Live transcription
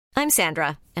I'm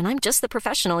Sandra, and I'm just the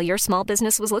professional your small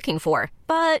business was looking for.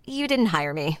 But you didn't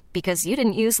hire me because you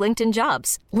didn't use LinkedIn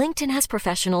Jobs. LinkedIn has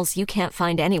professionals you can't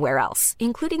find anywhere else,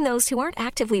 including those who aren't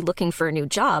actively looking for a new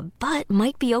job, but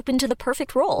might be open to the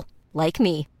perfect role, like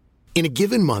me. In a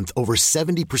given month, over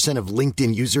 70% of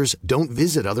LinkedIn users don't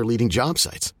visit other leading job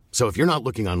sites. So if you're not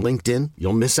looking on LinkedIn,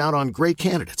 you'll miss out on great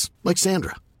candidates like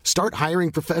Sandra. Start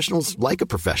hiring professionals like a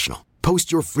professional.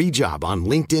 Post your free job on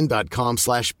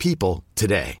linkedin.com/people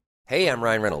today. Hey, I'm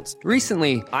Ryan Reynolds.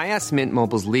 Recently, I asked Mint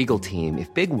Mobile's legal team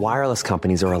if big wireless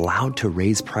companies are allowed to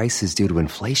raise prices due to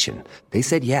inflation. They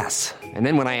said yes. And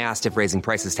then when I asked if raising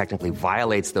prices technically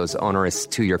violates those onerous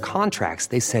two-year contracts,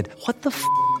 they said, "What the f***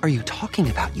 are you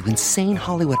talking about, you insane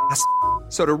Hollywood ass?"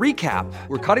 So to recap,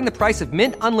 we're cutting the price of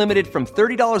Mint Unlimited from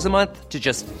 $30 a month to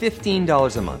just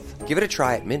 $15 a month. Give it a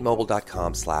try at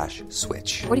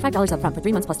mintmobile.com/switch. $45 up front for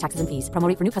 3 months plus taxes and fees. Promo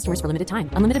rate for new customers for limited time.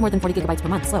 Unlimited more than 40 gigabytes per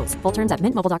month. Slows full terms at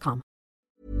mintmobile.com.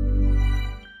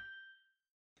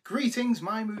 Greetings,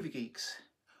 my movie geeks.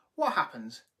 What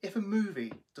happens if a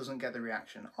movie doesn't get the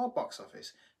reaction or box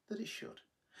office that it should,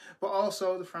 but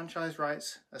also the franchise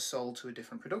rights are sold to a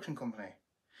different production company?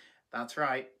 That's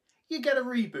right, you get a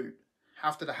reboot.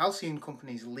 After the Halcyon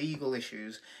Company's legal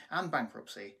issues and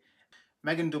bankruptcy,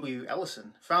 Megan W.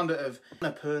 Ellison, founder of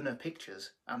Annapurna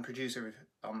Pictures and producer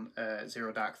on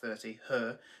Zero Dark 30,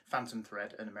 Her, Phantom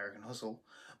Thread and American Hustle,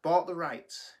 bought the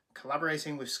rights,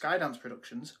 collaborating with Skydance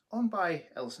Productions, owned by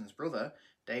Ellison's brother,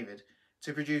 David,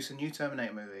 to produce a new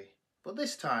Terminator movie. But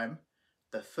this time,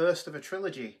 the first of a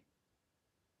trilogy.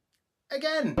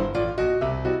 Again!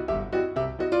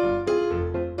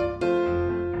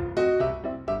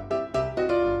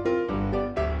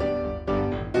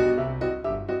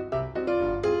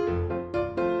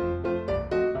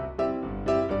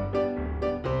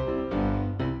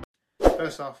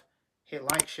 First off, hit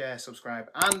like, share, subscribe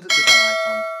and the bell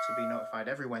icon to be notified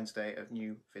every Wednesday of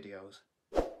new videos.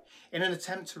 In an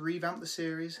attempt to revamp the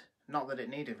series, not that it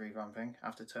needed revamping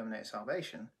after Terminator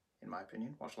Salvation, in my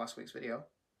opinion, watch last week's video,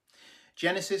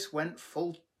 Genesis went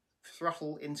full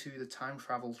throttle into the time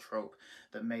travel trope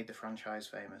that made the franchise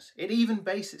famous. It even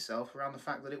based itself around the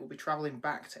fact that it will be travelling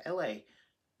back to LA,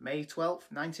 May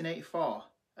 12th, 1984,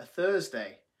 a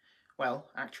Thursday. Well,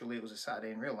 actually it was a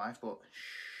Saturday in real life, but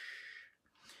shh.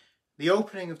 The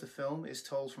opening of the film is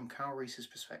told from Kyle Reese's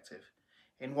perspective,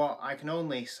 in what I can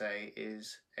only say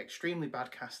is extremely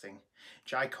bad casting.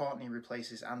 Jai Courtney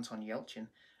replaces Anton Yelchin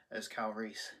as Kyle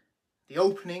Reese. The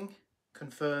opening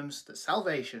confirms that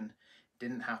salvation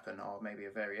didn't happen, or maybe a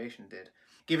variation did,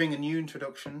 giving a new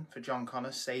introduction for John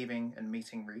Connor saving and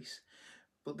meeting Reese.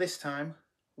 But this time,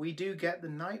 we do get the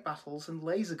night battles and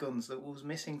laser guns that was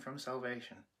missing from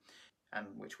Salvation,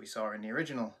 and which we saw in the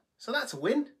original. So that's a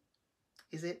win,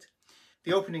 is it?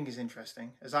 The opening is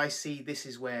interesting, as I see this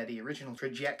is where the original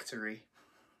trajectory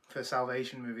for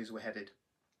Salvation movies were headed.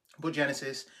 But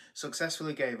Genesis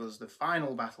successfully gave us the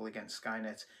final battle against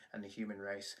Skynet and the human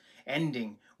race,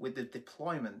 ending with the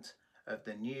deployment of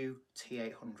the new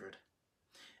T-800.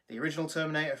 The original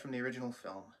Terminator from the original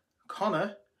film.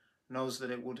 Connor knows that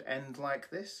it would end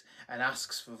like this and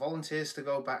asks for volunteers to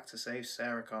go back to save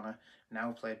Sarah Connor,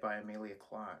 now played by Emilia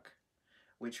Clarke,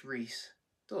 which Reese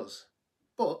does.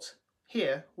 But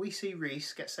here we see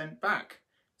Reese get sent back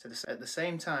at the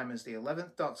same time as the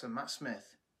 11th Doctor, Matt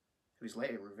Smith, who is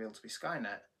later revealed to be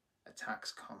Skynet,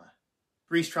 attacks Connor.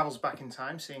 Reese travels back in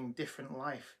time, seeing different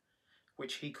life,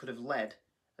 which he could have led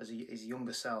as his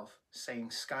younger self, saying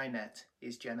Skynet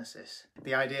is Genesis.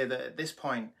 The idea that at this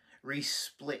point, Reese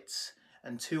splits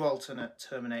and two alternate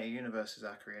Terminator universes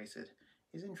are created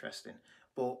is interesting.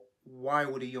 But why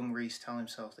would a young Reese tell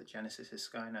himself that Genesis is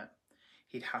Skynet?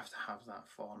 He'd have to have that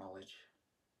foreknowledge.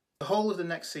 The whole of the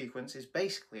next sequence is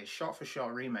basically a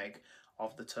shot-for-shot remake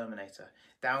of The Terminator,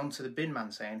 down to the bin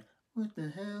man saying, "What the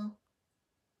hell?"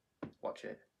 Watch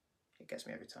it. It gets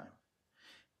me every time.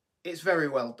 It's very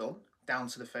well done, down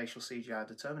to the facial CGI of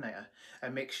the Terminator, a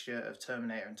mixture of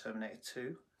Terminator and Terminator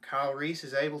 2. Kyle Reese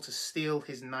is able to steal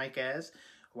his Nike Airs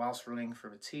whilst running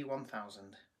from a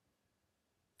T-1000.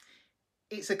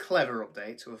 It's a clever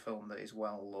update to a film that is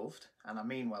well loved, and I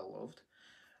mean well loved.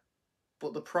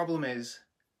 But the problem is,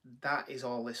 that is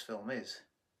all this film is.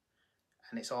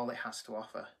 And it's all it has to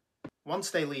offer. Once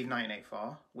they leave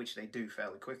 1984, which they do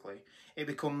fairly quickly, it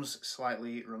becomes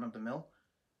slightly run-of-the-mill.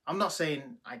 I'm not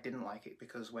saying I didn't like it,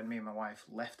 because when me and my wife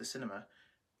left the cinema,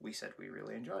 we said we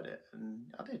really enjoyed it.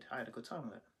 And I did. I had a good time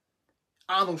with it.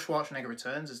 Arnold Schwarzenegger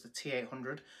returns as the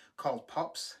T-800, called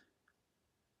Pops.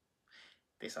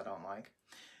 This I don't like.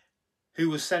 Who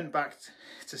was sent back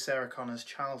to Sarah Connor's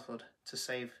childhood to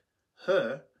save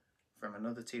her from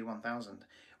another T-1000,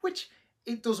 which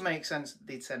it does make sense that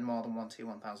they'd send more than one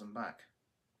T-1000 back.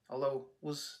 Although,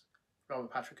 was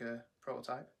Robert Patrick a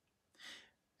prototype?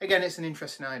 Again, it's an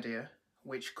interesting idea,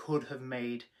 which could have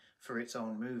made for its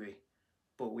own movie,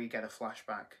 but we get a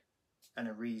flashback and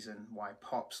a reason why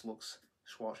Pops looks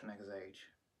Schwarzenegger's age.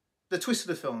 The twist of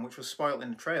the film, which was spoilt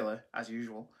in the trailer, as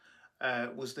usual,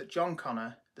 was that John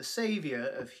Connor, the saviour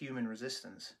of human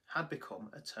resistance, had become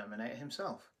a Terminator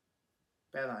himself.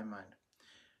 Bear that in mind.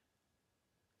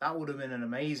 That would have been an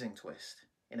amazing twist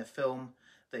in a film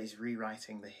that is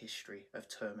rewriting the history of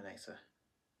Terminator.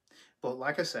 But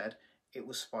like I said, it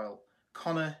was spoiled.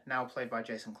 Connor, now played by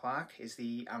Jason Clarke, is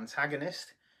the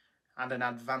antagonist and an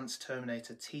advanced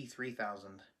Terminator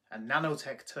T-3000, a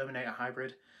nanotech Terminator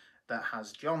hybrid that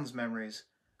has John's memories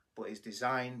but is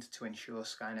designed to ensure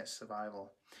Skynet's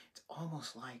survival. It's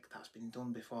almost like that's been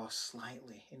done before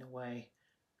slightly, in a way.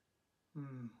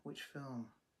 Which film?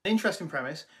 An interesting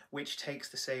premise, which takes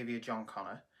the saviour John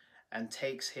Connor and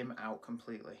takes him out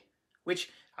completely, which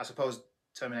I suppose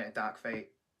Terminator Dark Fate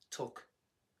took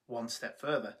one step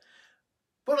further.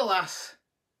 But alas,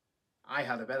 I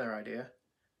had a better idea.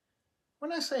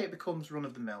 When I say it becomes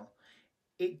run-of-the-mill,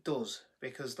 it does,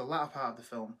 because the latter part of the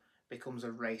film becomes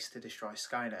a race to destroy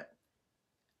Skynet.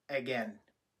 Again,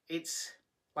 it's,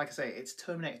 like I say, it's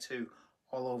Terminator 2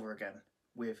 all over again,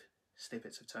 with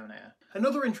snippets of Terminator.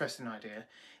 Another interesting idea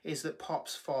is that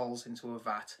Pops falls into a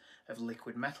vat of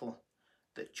liquid metal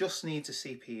that just needs a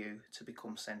CPU to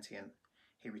become sentient.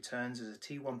 He returns as a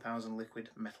T-1000 liquid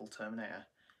metal Terminator.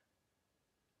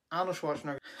 Arnold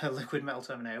Schwarzenegger, a liquid metal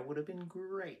Terminator, would have been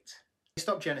great. They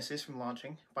stopped Genesis from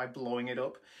launching by blowing it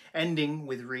up, ending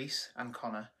with Reese and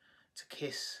Connor to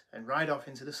kiss and ride off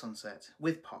into the sunset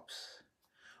with Pops.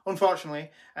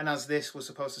 Unfortunately, and as this was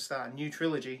supposed to start a new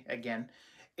trilogy again,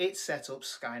 it set up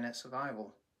Skynet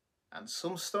survival and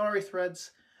some story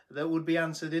threads that would be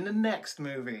answered in the next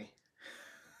movie,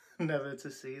 never to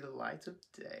see the light of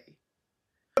day.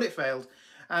 But it failed,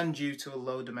 and due to a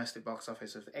low domestic box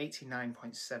office of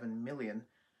 89.7 million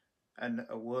and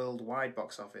a worldwide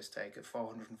box office take of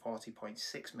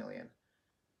 440.6 million,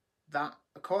 that,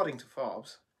 according to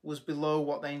Forbes, was below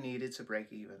what they needed to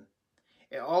break even.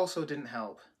 It also didn't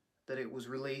help that it was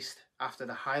released after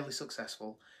the highly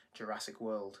successful Jurassic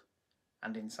World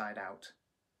and Inside Out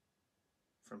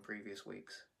from previous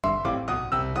weeks.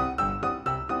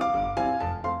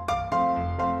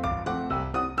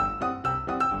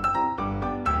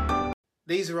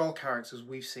 These are all characters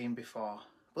we've seen before,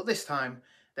 but this time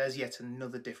there's yet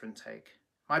another different take.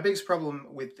 My biggest problem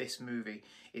with this movie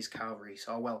is Kyle Reese,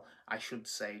 or well, I should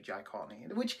say Jai Courtney,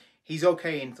 which he's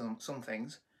okay in some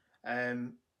things.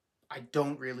 I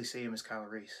don't really see him as Kyle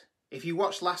Reese. If you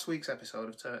watched last week's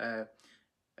episode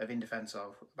of In Defense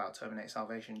of about Terminator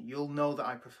Salvation, you'll know that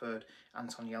I preferred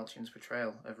Anton Yelchin's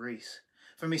portrayal of Reese.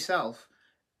 For myself,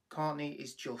 Courtney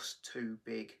is just too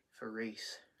big for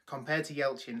Reese. Compared to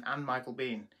Yelchin and Michael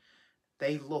Biehn,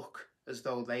 they look as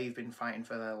though they've been fighting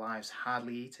for their lives,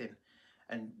 hardly eating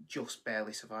and just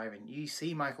barely surviving. You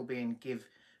see Michael Biehn give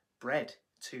bread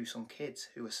to some kids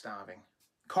who are starving.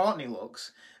 Courtney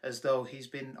looks as though he's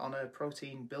been on a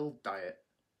protein build diet.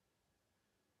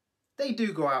 They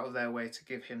do go out of their way to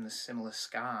give him the similar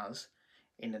scars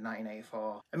in the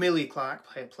 1984. Emilia Clarke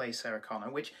plays Sarah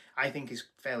Connor, which I think is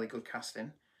fairly good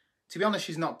casting. To be honest,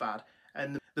 she's not bad,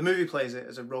 and the movie plays it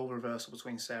as a role reversal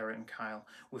between Sarah and Kyle,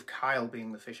 with Kyle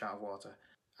being the fish out of water,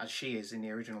 as she is in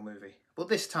the original movie, but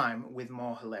this time with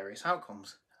more hilarious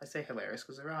outcomes. I say hilarious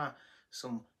because there are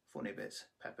some funny bits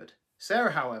peppered.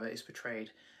 Sarah, however, is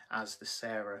portrayed as the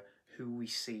Sarah who we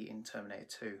see in Terminator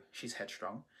 2. She's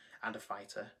headstrong and a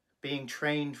fighter, being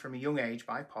trained from a young age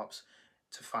by Pops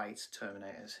to fight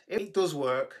Terminators. It does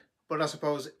work, but I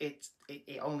suppose it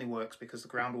only works because the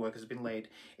groundwork has been laid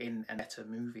in a better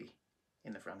movie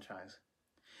in the franchise.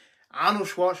 Arnold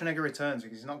Schwarzenegger returns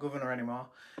because he's not governor anymore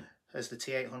as the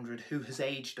T-800 who has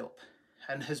aged up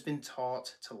and has been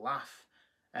taught to laugh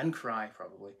and cry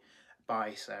probably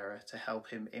by Sarah to help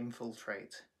him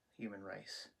infiltrate the human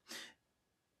race.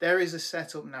 There is a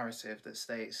set-up narrative that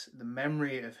states the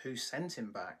memory of who sent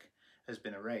him back has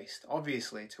been erased,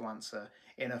 obviously to answer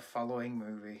in a following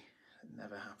movie that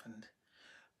never happened.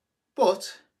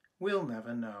 But we'll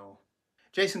never know.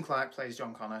 Jason Clarke plays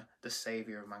John Connor, the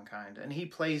saviour of mankind, and he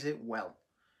plays it well.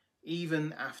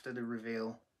 Even after the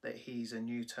reveal that he's a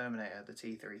new Terminator, the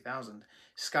T-3000,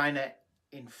 Skynet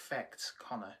infects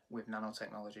Connor with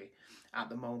nanotechnology at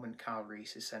the moment Kyle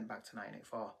Reese is sent back to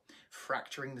 1984,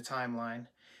 fracturing the timeline.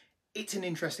 It's an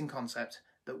interesting concept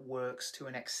that works to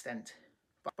an extent,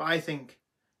 but I think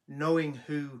knowing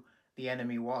who the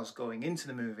enemy was going into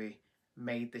the movie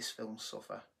made this film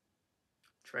suffer.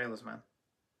 Trailers, man.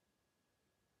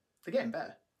 They're getting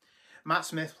better. Matt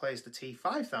Smith plays the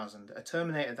T-5000, a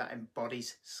Terminator that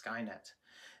embodies Skynet.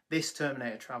 This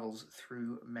Terminator travels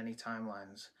through many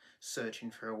timelines,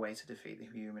 searching for a way to defeat the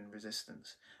human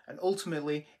resistance, and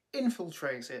ultimately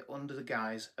infiltrates it under the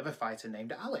guise of a fighter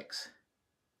named Alex.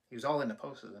 He was all in the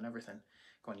posters and everything.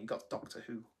 Go on, you got Doctor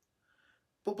Who.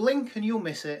 But blink and you'll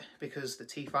miss it, because the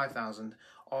T-5000,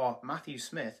 or Matthew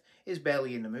Smith, is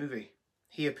barely in the movie.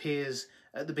 He appears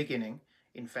at the beginning,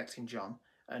 infecting John,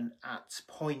 and at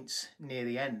points near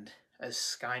the end, as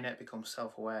Skynet becomes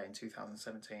self-aware in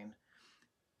 2017,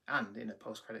 and in a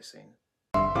post-credit scene.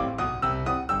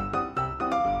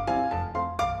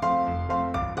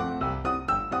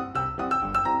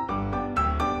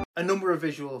 A number of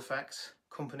visual effects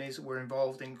companies were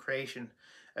involved in creation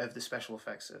of the special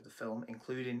effects of the film,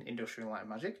 including Industrial Light and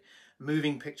Magic,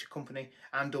 Moving Picture Company,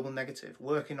 and Double Negative,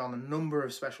 working on a number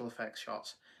of special effects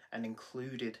shots, and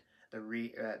included the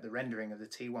rendering of the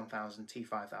T-1000,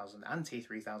 T-5000 and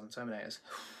T-3000 Terminators.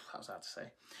 That was hard to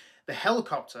say. The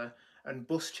helicopter and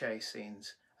bus chase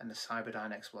scenes and the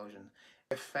Cyberdyne explosion.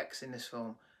 The effects in this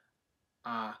film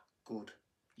are good.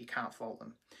 You can't fault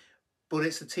them. But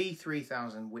it's the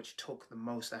T-3000 which took the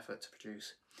most effort to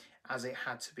produce, as it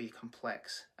had to be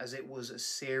complex, as it was a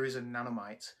series of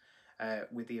nanomites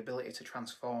with the ability to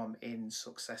transform in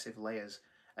successive layers.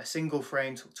 A single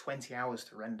frame took 20 hours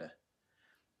to render.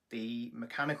 The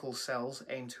mechanical cells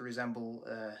aim to resemble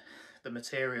the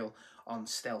material on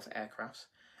stealth aircrafts,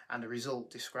 and the result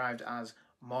described as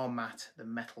more matte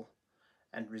than metal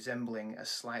and resembling a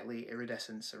slightly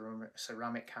iridescent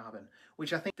ceramic carbon,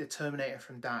 which I think the Terminator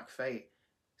from Dark Fate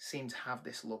seemed to have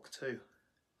this look too.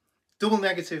 Double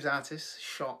Negative's artists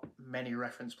shot many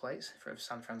reference plates for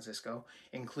San Francisco,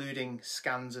 including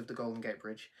scans of the Golden Gate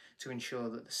Bridge, to ensure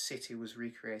that the city was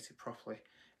recreated properly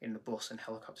in the bus and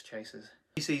helicopter chases.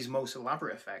 DC's most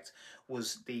elaborate effect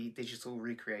was the digital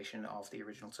recreation of the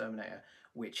original Terminator,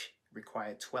 which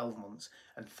required 12 months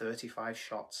and 35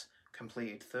 shots,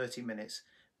 completed 30 minutes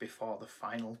before the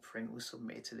final print was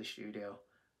submitted to the studio.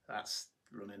 That's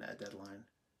running at a deadline.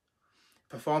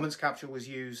 Performance capture was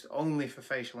used only for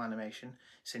facial animation,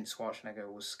 since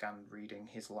Schwarzenegger was scanned reading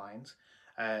his lines.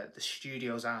 The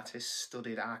studio's artists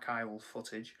studied archival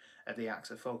footage of the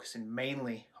actor, focusing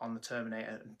mainly on the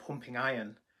Terminator and pumping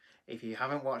iron. If you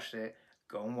haven't watched it,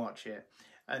 go and watch it.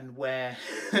 And we're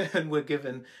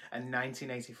given a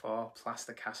 1984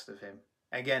 plaster cast of him.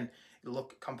 Again,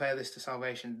 compare this to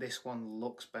Salvation. This one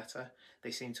looks better.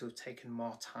 They seem to have taken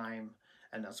more time,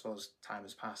 and I suppose time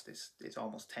has passed. It's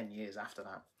almost 10 years after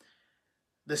that.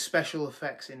 The special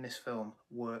effects in this film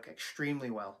work extremely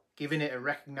well, giving it a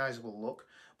recognisable look,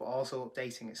 but also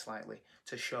updating it slightly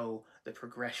to show the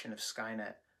progression of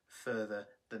Skynet further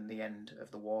than the end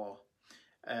of the war.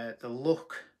 The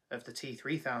look of the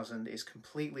T-3000 is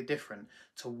completely different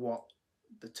to what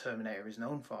the Terminator is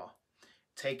known for,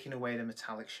 taking away the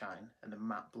metallic shine and the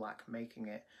matte black, making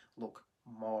it look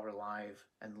more alive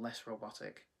and less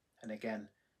robotic, and again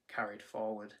carried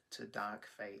forward to Dark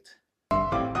Fate.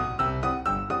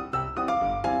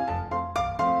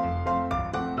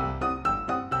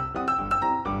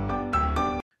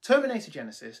 Terminator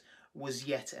Genisys was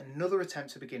yet another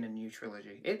attempt to begin a new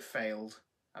trilogy. It failed,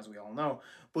 as we all know,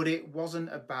 but it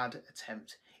wasn't a bad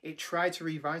attempt. It tried to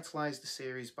revitalise the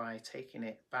series by taking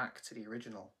it back to the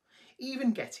original,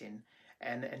 even getting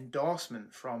an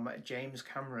endorsement from James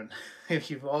Cameron.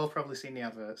 You've all probably seen the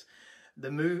adverts.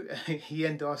 He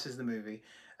endorses the movie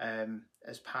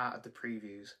as part of the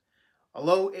previews.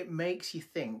 Although it makes you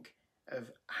think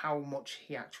of how much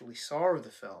he actually saw of the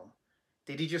film.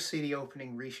 Did he just see the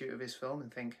opening reshoot of his film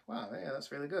and think, wow, yeah,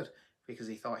 that's really good, because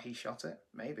he thought he shot it?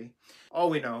 Maybe. All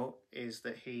we know is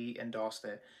that he endorsed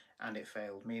it and it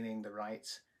failed, meaning the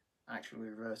rights actually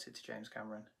reverted to James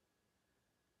Cameron.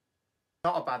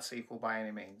 Not a bad sequel by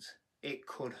any means. It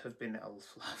could have been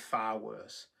far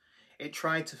worse. It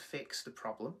tried to fix the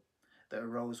problem that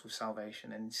arose with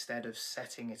Salvation, and instead of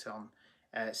setting it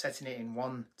in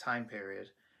one time period,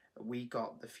 we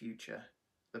got the future,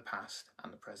 the past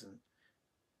and the present.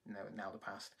 Now the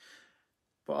past.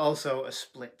 But also a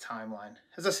split timeline.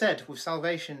 As I said, with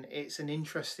Salvation, it's an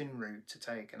interesting route to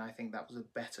take, and I think that was a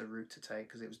better route to take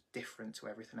because it was different to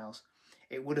everything else.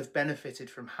 It would have benefited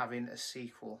from having a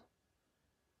sequel,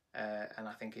 and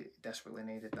I think it desperately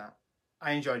needed that.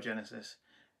 I enjoyed Genisys.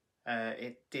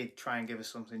 It did try and give us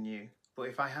something new, but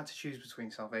if I had to choose between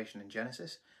Salvation and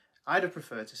Genisys, I'd have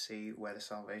preferred to see where the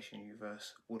Salvation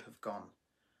universe would have gone,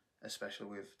 especially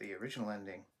with the original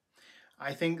ending.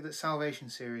 I think that Salvation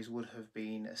series would have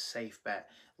been a safe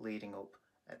bet leading up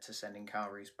to sending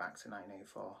Kyle Reese back to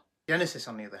 1984. Genisys,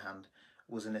 on the other hand,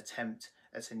 was an attempt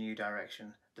at a new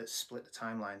direction that split the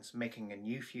timelines, making a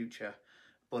new future,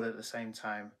 but at the same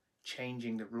time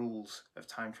changing the rules of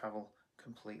time travel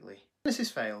completely. This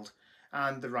has failed,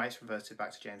 and the rights reverted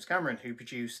back to James Cameron, who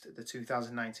produced the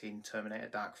 2019 Terminator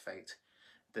Dark Fate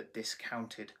that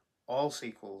discounted all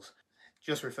sequels,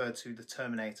 just referred to the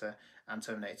Terminator and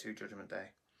Terminator 2 Judgment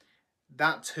Day.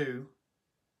 That too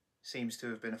seems to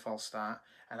have been a false start,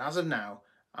 and as of now,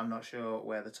 I'm not sure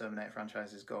where the Terminator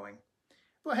franchise is going.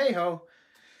 But hey ho,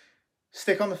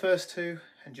 stick on the first two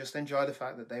and just enjoy the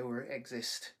fact that they will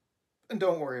exist, and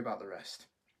don't worry about the rest.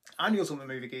 I'm the Ultimate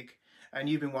Movie Geek, and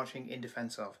you've been watching In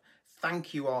Defense Of.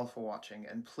 Thank you all for watching,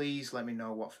 and please let me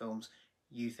know what films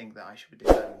you think that I should be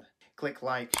defending. Click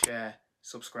like, share,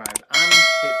 subscribe, and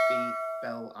hit the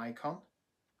bell icon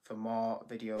for more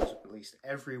videos released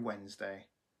every Wednesday.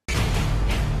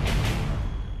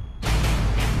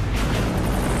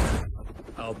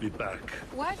 I'll be back.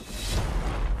 What?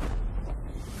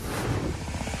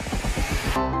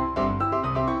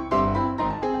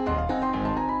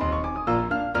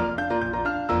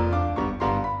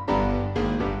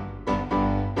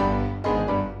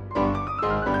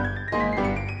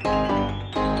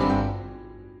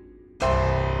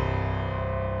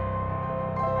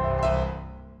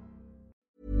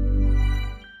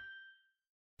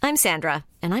 I'm Sandra,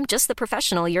 and I'm just the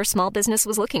professional your small business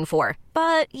was looking for.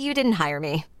 But you didn't hire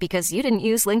me because you didn't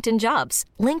use LinkedIn Jobs.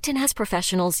 LinkedIn has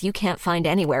professionals you can't find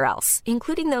anywhere else,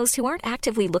 including those who aren't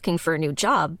actively looking for a new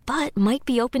job, but might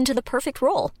be open to the perfect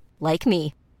role, like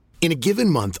me. In a given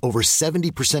month, over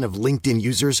 70% of LinkedIn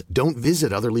users don't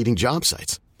visit other leading job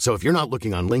sites. So if you're not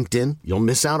looking on LinkedIn, you'll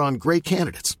miss out on great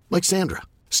candidates like Sandra.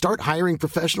 Start hiring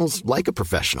professionals like a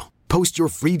professional. Post your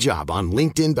free job on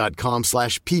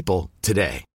linkedin.com/people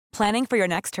today. Planning for your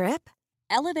next trip?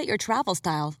 Elevate your travel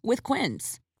style with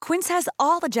Quince. Quince has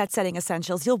all the jet-setting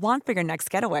essentials you'll want for your next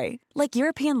getaway, like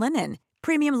European linen,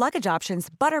 premium luggage options,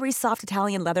 buttery soft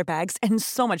Italian leather bags, and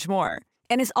so much more.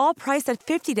 And is all priced at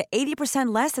 50 to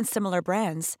 80% less than similar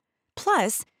brands.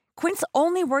 Plus, Quince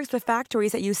only works with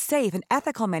factories that use safe and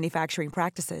ethical manufacturing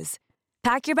practices.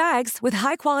 Pack your bags with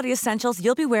high-quality essentials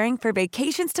you'll be wearing for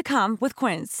vacations to come with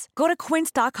Quince. Go to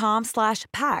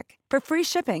quince.com/pack for free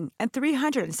shipping and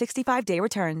 365-day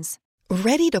returns.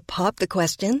 Ready to pop the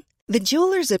question? The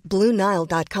jewelers at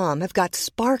BlueNile.com have got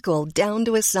sparkle down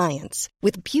to a science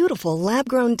with beautiful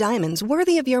lab-grown diamonds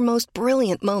worthy of your most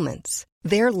brilliant moments.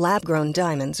 Their lab-grown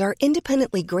diamonds are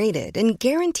independently graded and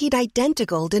guaranteed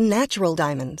identical to natural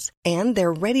diamonds, and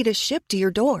they're ready to ship to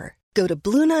your door. Go to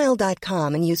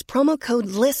BlueNile.com and use promo code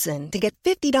LISTEN to get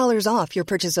 $50 off your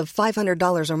purchase of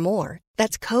 $500 or more.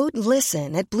 That's code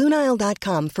LISTEN at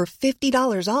BlueNile.com for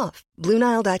 $50 off.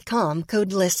 BlueNile.com,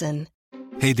 code LISTEN.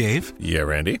 Hey, Dave. Yeah,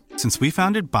 Randy. Since we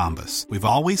founded Bombas, we've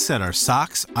always said our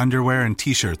socks, underwear, and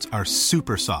T-shirts are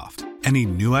super soft. Any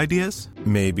new ideas?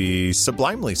 Maybe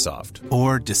sublimely soft.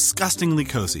 Or disgustingly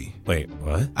cozy. Wait,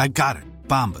 what? I got it.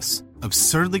 Bombas.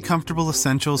 Absurdly comfortable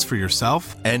essentials for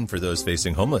yourself and for those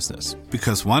facing homelessness.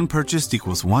 Because one purchased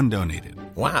equals one donated.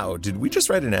 Wow, did we just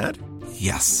write an ad?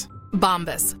 Yes.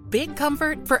 Bombas. Big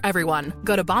comfort for everyone.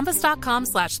 Go to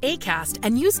bombas.com/ACAST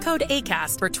and use code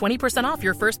ACAST for 20% off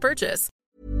your first purchase.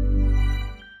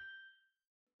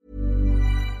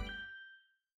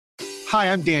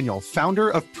 Hi, I'm Daniel, founder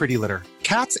of Pretty Litter.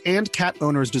 Cats and cat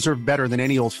owners deserve better than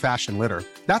any old-fashioned litter.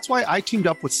 That's why I teamed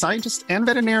up with scientists and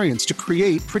veterinarians to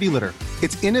create Pretty Litter.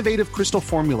 Its innovative crystal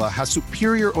formula has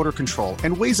superior odor control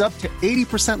and weighs up to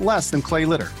 80% less than clay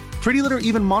litter. Pretty Litter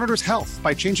even monitors health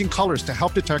by changing colors to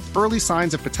help detect early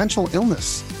signs of potential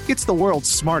illness. It's the world's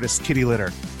smartest kitty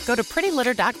litter. Go to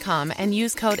prettylitter.com and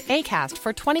use code ACAST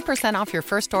for 20% off your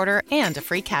first order and a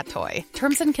free cat toy.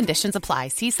 Terms and conditions apply.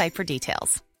 See site for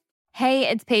details. Hey,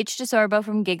 it's Paige DeSorbo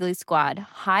from Giggly Squad.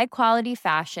 High quality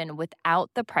fashion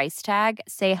without the price tag.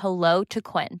 Say hello to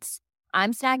Quince.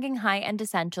 I'm snagging high-end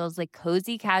essentials like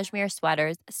cozy cashmere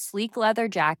sweaters, sleek leather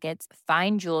jackets,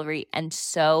 fine jewelry, and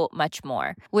so much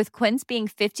more. With Quince being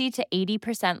 50 to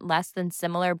 80% less than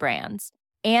similar brands.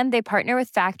 And they partner with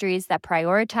factories that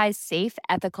prioritize safe,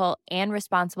 ethical, and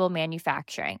responsible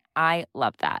manufacturing. I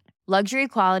love that. Luxury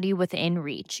quality within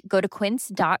reach. Go to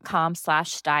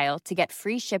quince.com/style to get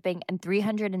free shipping and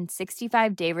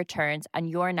 365-day returns on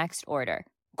your next order.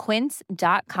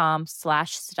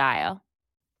 Quince.com/style.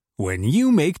 When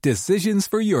you make decisions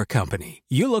for your company,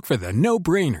 you look for the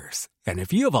no-brainers. And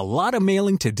if you have a lot of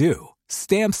mailing to do,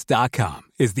 Stamps.com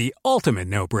is the ultimate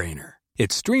no-brainer.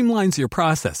 It streamlines your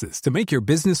processes to make your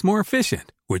business more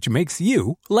efficient, which makes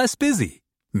you less busy.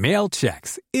 Mail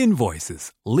checks,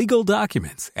 invoices, legal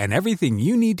documents, and everything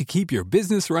you need to keep your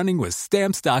business running with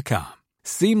Stamps.com.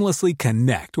 Seamlessly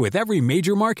connect with every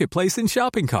major marketplace and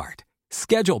shopping cart.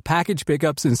 Schedule package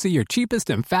pickups and see your cheapest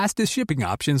and fastest shipping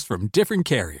options from different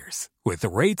carriers, with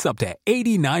rates up to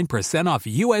 89% off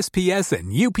USPS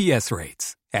and UPS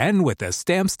rates. And with the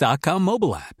Stamps.com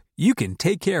mobile app, you can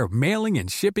take care of mailing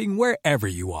and shipping wherever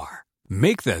you are.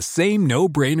 Make the same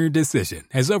no-brainer decision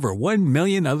as over 1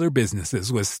 million other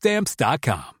businesses with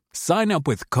Stamps.com. Sign up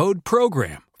with code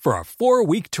PROGRAM for a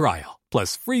 4-week trial,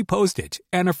 plus free postage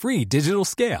and a free digital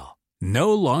scale.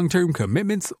 No long-term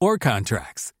commitments or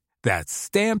contracts. That's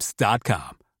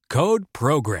Stamps.com. Code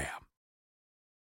PROGRAM.